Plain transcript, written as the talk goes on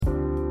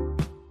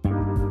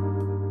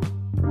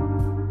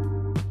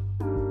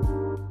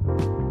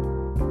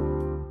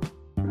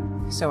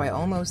So I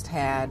almost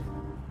had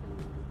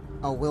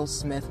a Will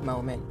Smith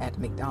moment at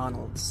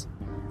McDonald's.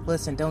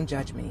 Listen, don't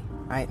judge me,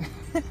 right?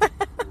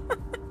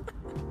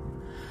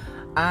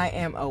 I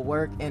am a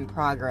work in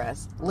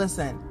progress.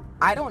 Listen,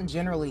 I don't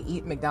generally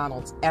eat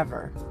McDonald's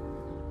ever.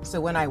 So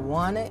when I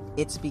want it,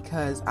 it's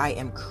because I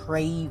am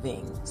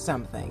craving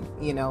something.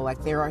 You know,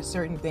 like there are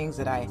certain things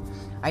that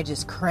I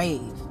just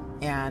crave.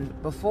 And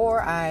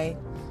before I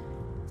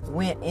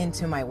went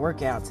into my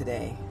workout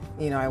today,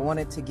 you know, I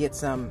wanted to get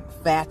some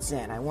fats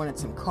in. I wanted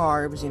some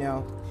carbs, you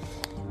know.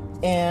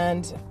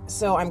 And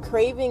so I'm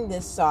craving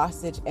this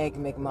sausage egg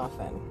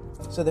McMuffin.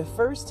 So the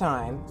first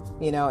time,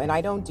 you know, and I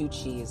don't do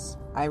cheese.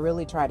 I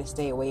really try to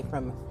stay away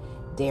from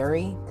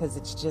dairy because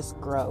it's just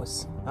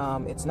gross.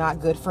 It's not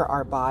good for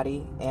our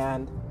body.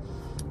 And,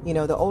 you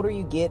know, the older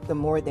you get, the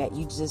more that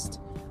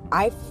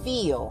I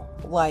feel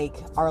like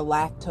our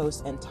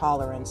lactose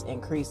intolerance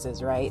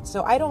increases, right?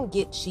 So I don't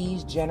get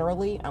cheese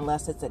generally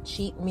unless it's a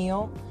cheat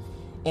meal.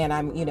 And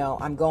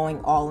I'm going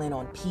all in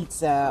on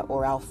pizza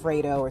or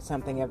Alfredo or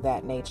something of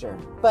that nature.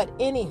 But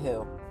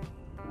anywho,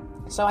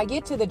 so I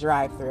get to the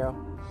drive-thru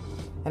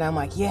and I'm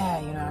like, yeah,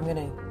 you know, I'm going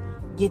to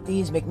get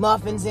these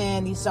McMuffins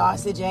in, these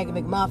sausage egg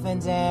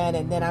McMuffins in,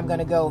 and then I'm going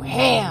to go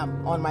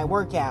ham on my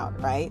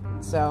workout, right?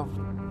 So,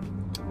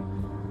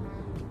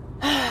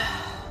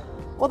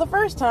 well, the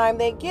first time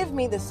they give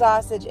me the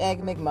sausage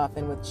egg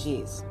McMuffin with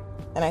cheese.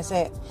 And I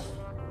say,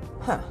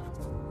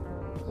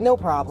 no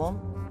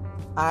problem.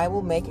 I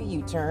will make a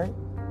U-turn,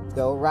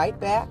 go right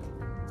back,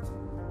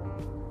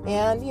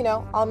 and, you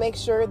know, I'll make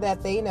sure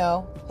that they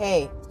know,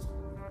 hey,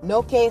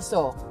 no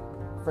queso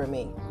for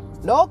me.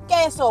 No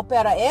queso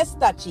para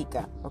esta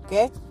chica,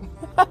 okay?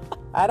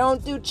 I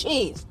don't do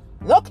cheese.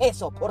 No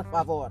queso, por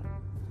favor.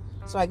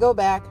 So I go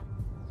back,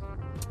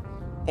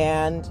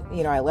 and,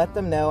 you know, I let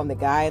them know, and the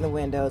guy in the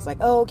window is like,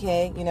 oh,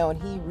 okay, you know,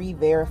 and he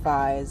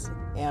re-verifies,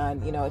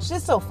 and, you know, it's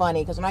just so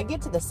funny, because when I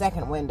get to the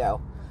second window,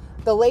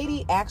 the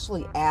lady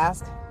actually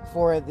asked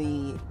for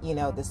the, you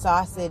know, the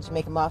sausage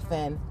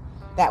McMuffin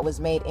that was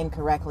made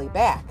incorrectly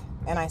back.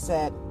 And I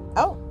said,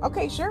 oh,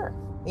 okay, sure.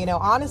 You know,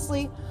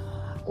 honestly,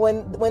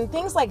 when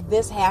things like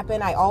this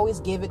happen, I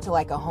always give it to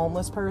like a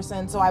homeless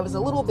person. So I was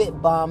a little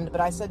bit bummed, but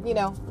I said, you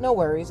know, no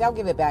worries. I'll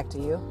give it back to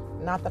you.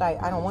 Not that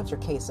I don't want your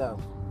queso.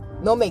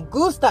 No me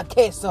gusta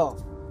queso.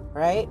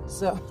 Right?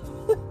 So,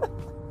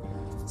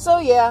 so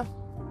yeah,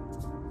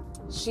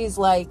 she's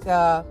like,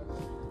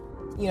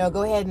 you know,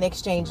 go ahead and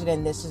exchange it,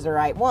 and this is the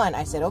right one.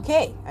 I said,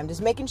 okay, I'm just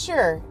making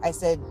sure. I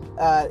said,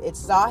 it's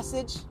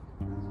sausage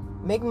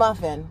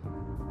McMuffin,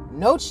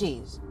 no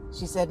cheese.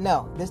 She said,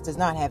 no, this does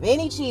not have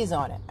any cheese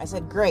on it. I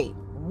said, great,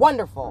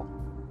 wonderful,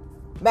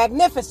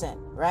 magnificent,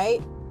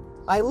 right?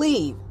 I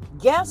leave.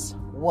 Guess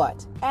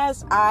what?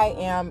 As I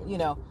am, you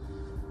know,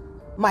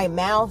 my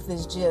mouth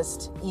is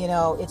just, you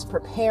know, it's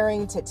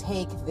preparing to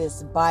take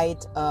this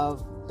bite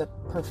of the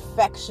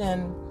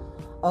perfection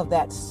of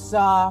that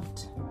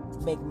soft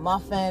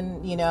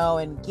McMuffin, you know,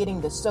 and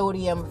getting the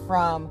sodium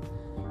from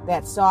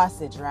that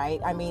sausage, right?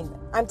 I mean,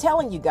 I'm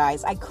telling you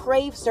guys, I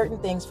crave certain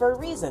things for a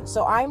reason.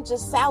 So I'm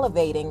just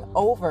salivating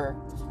over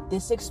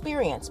this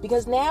experience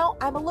because now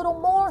I'm a little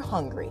more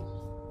hungry,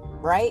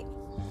 right?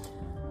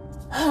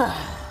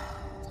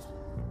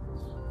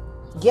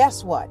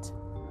 Guess what?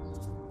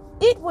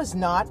 It was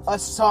not a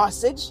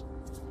sausage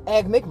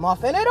egg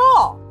McMuffin at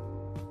all.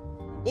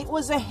 It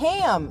was a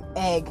ham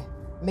egg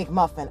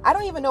McMuffin. I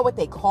don't even know what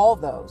they call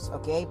those,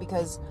 okay?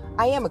 Because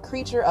I am a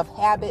creature of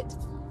habit.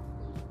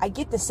 I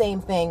get the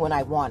same thing when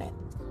I want it,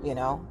 you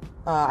know?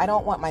 I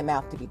don't want my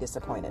mouth to be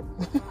disappointed.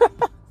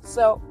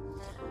 So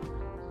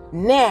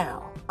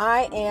now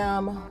I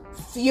am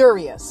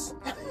furious.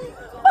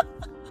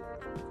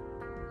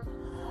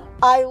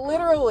 I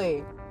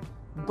literally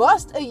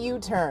bust a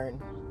U-turn.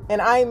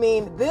 And I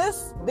mean,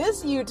 this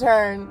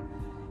U-turn,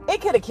 it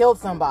could have killed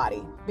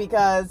somebody.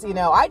 Because, you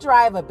know, I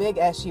drive a big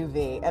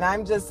SUV and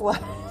I'm just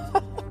like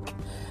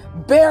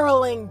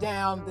barreling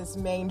down this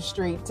main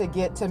street to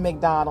get to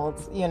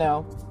McDonald's, you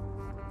know.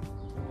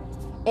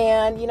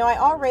 And, you know, I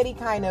already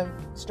kind of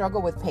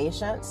struggle with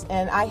patience,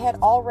 and I had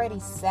already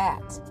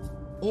sat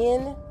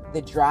in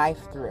the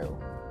drive-thru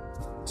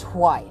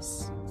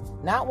twice.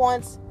 Not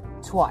once,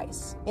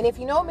 twice. And if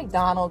you know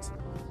McDonald's,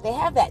 they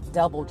have that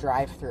double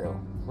drive-thru,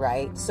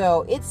 right?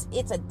 So it's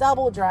a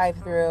double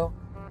drive-thru,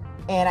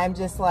 and I'm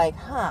just like,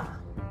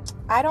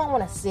 I don't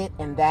want to sit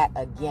in that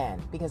again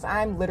because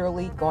I'm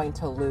literally going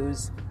to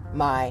lose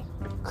my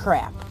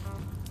crap.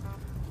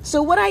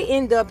 So what I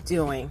end up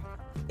doing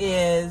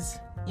is,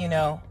 you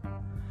know,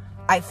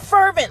 I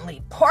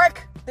fervently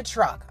park the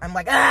truck. I'm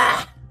like,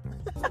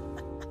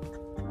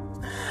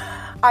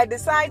 I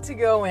decide to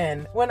go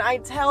in. When I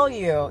tell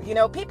you, you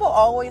know, people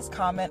always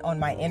comment on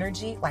my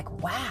energy like,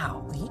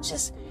 wow,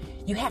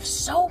 you have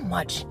so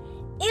much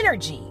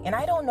energy. And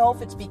I don't know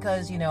if it's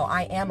because, you know,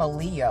 I am a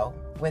Leo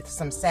with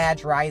some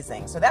Sag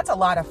rising. So that's a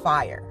lot of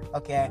fire,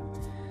 okay?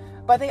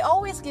 But they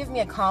always give me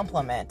a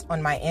compliment on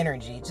my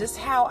energy, just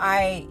how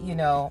I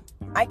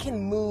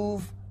can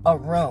move a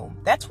room.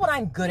 That's what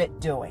I'm good at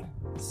doing.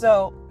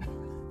 So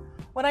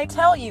when I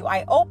tell you,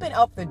 I open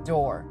up the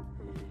door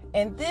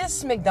and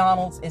this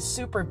McDonald's is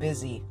super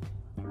busy.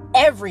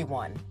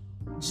 Everyone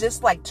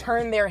just like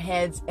turn their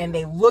heads and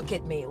they look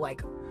at me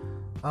like,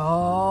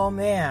 oh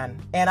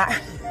man. And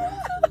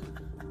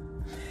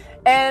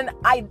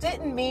I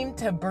didn't mean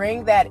to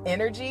bring that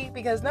energy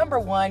because number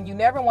one, you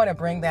never want to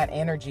bring that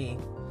energy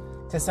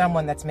to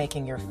someone that's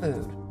making your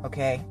food.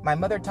 Okay. My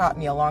mother taught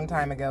me a long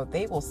time ago,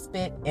 they will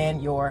spit in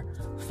your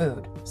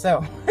food.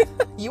 So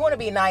you want to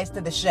be nice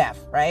to the chef,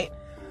 right?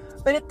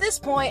 But at this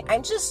point,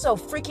 I'm just so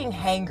freaking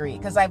hangry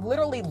because I've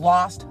literally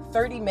lost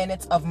 30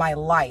 minutes of my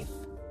life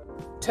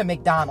to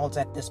McDonald's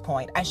at this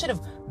point. I should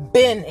have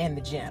been in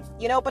the gym,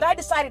 but I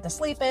decided to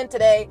sleep in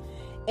today.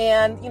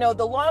 And,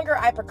 the longer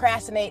I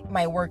procrastinate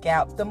my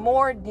workout, the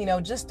more,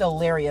 just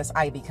delirious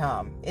I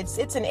become. It's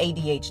an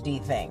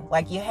ADHD thing.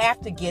 Like you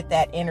have to get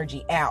that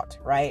energy out,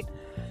 right?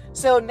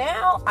 So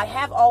now I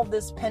have all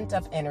this pent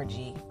up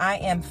energy. I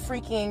am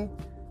freaking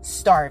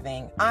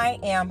starving. I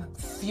am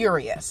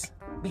furious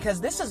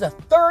because this is the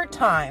third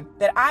time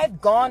that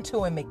I've gone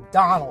to a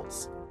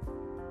McDonald's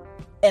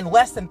in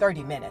less than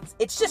 30 minutes.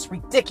 It's just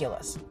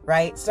ridiculous,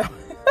 right?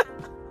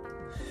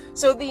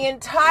 So the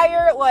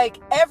entire,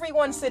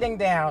 everyone sitting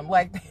down,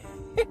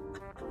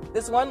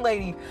 this one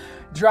lady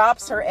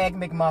drops her egg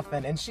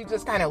McMuffin and she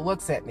just kind of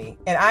looks at me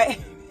and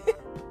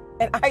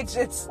I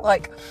just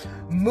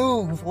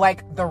move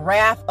like the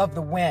wrath of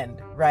the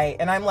wind, right?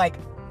 And I'm like,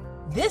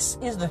 this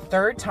is the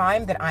third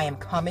time that I am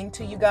coming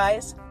to you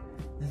guys.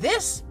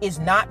 This is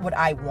not what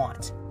I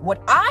want.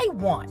 What I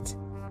want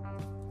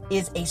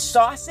is a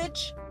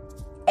sausage,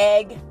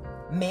 egg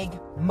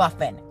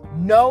McMuffin.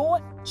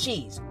 No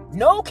cheese.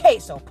 No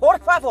queso, por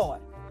favor.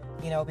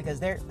 Because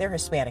they're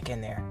Hispanic in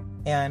there.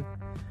 And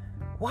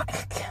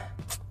what?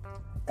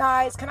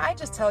 Guys, can I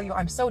just tell you,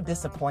 I'm so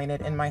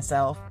disappointed in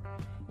myself.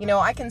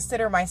 I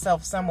consider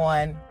myself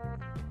someone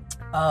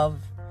of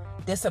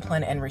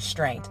discipline and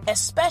restraint,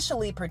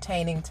 especially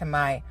pertaining to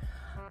my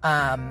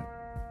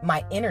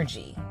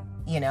energy.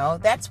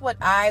 That's what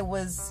I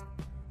was,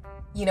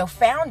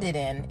 founded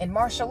in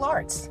martial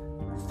arts.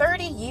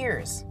 30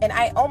 years. And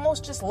I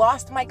almost just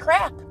lost my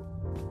crap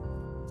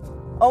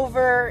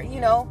over,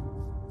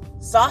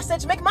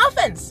 sausage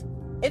McMuffins.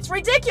 It's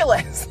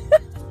ridiculous.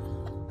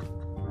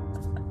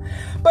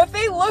 But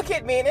they look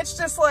at me and it's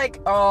just like,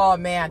 oh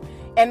man.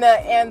 And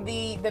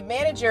the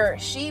manager,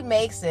 she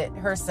makes it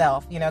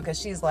herself, because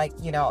she's like,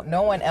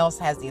 no one else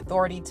has the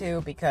authority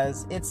to,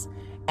 because it's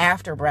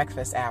after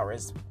breakfast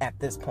hours at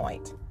this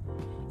point.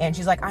 And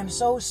she's like, I'm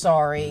so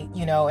sorry,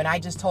 and I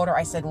just told her,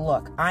 I said,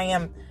 look, I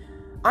am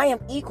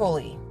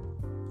equally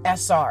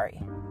as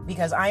sorry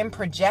because I am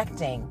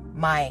projecting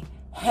my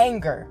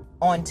hanger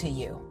onto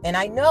you. And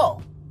I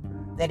know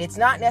that it's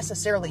not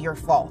necessarily your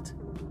fault,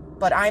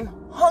 but I'm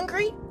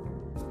hungry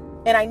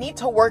and I need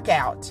to work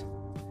out,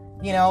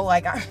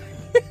 I'm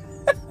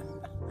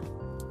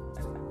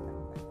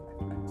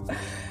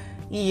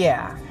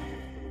yeah.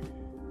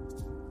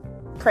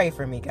 Pray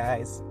for me,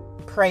 guys.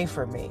 Pray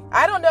for me.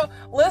 I don't know.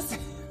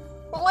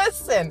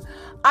 Listen,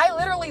 I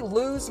literally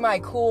lose my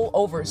cool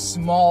over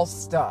small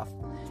stuff.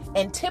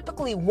 And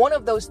typically one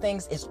of those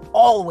things is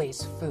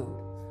always food.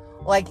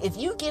 Like if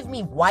you give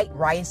me white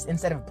rice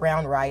instead of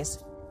brown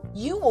rice,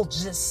 you will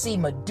just see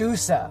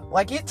Medusa.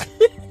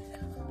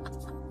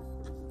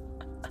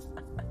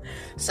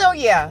 So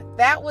yeah,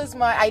 that was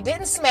I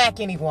didn't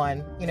smack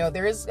anyone.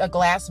 There is a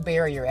glass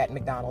barrier at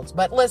McDonald's.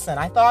 But listen,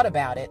 I thought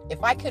about it.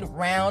 If I could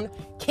round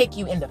kick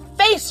you in the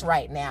face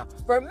right now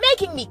for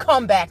making me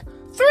come back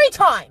 3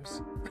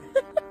 times.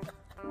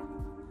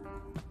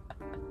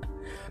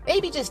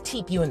 Maybe just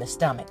teep you in the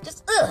stomach.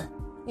 Just,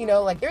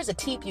 there's a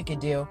teep you could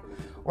do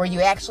where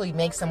you actually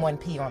make someone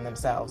pee on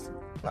themselves.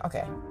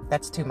 Okay,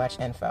 that's too much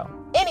info.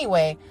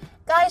 Anyway,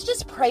 guys,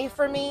 just pray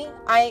for me.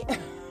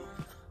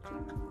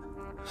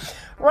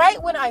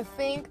 Right when I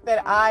think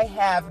that I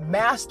have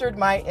mastered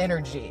my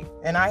energy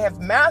and I have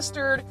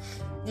mastered,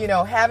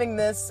 having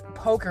this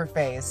poker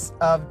face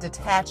of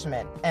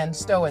detachment and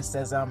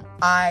stoicism,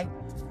 I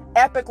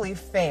epically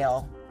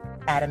fail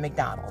at a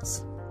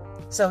McDonald's.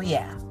 So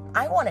yeah,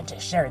 I wanted to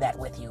share that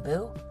with you,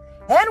 boo.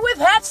 And with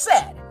that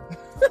said,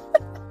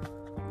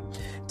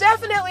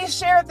 definitely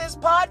share this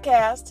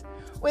podcast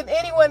with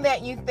anyone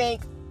that you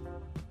think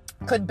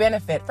could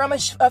benefit from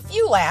a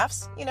few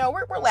laughs.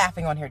 We're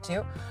laughing on here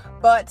too,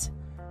 but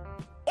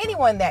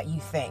anyone that you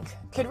think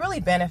could really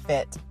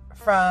benefit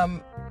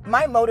from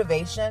my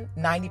motivation.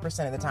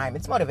 90% of the time,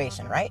 it's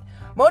motivation, right?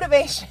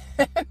 Motivation,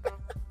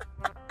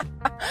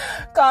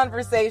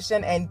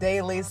 conversation, and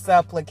daily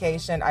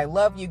supplication. I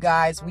love you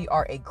guys. We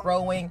are a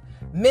growing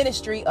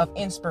ministry of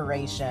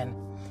inspiration.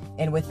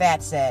 And with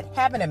that said,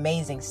 have an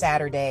amazing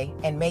Saturday,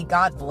 and may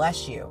God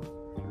bless you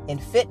in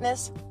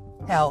fitness,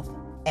 health,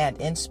 and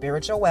in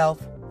spiritual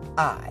wealth.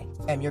 I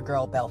am your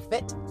girl, Belle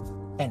Fit,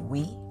 and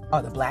we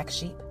are the Black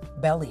Sheep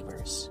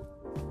Believers.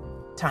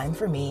 Time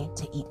for me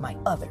to eat my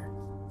other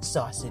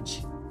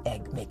sausage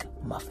egg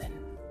McMuffin.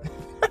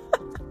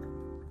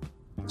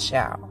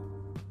 Ciao.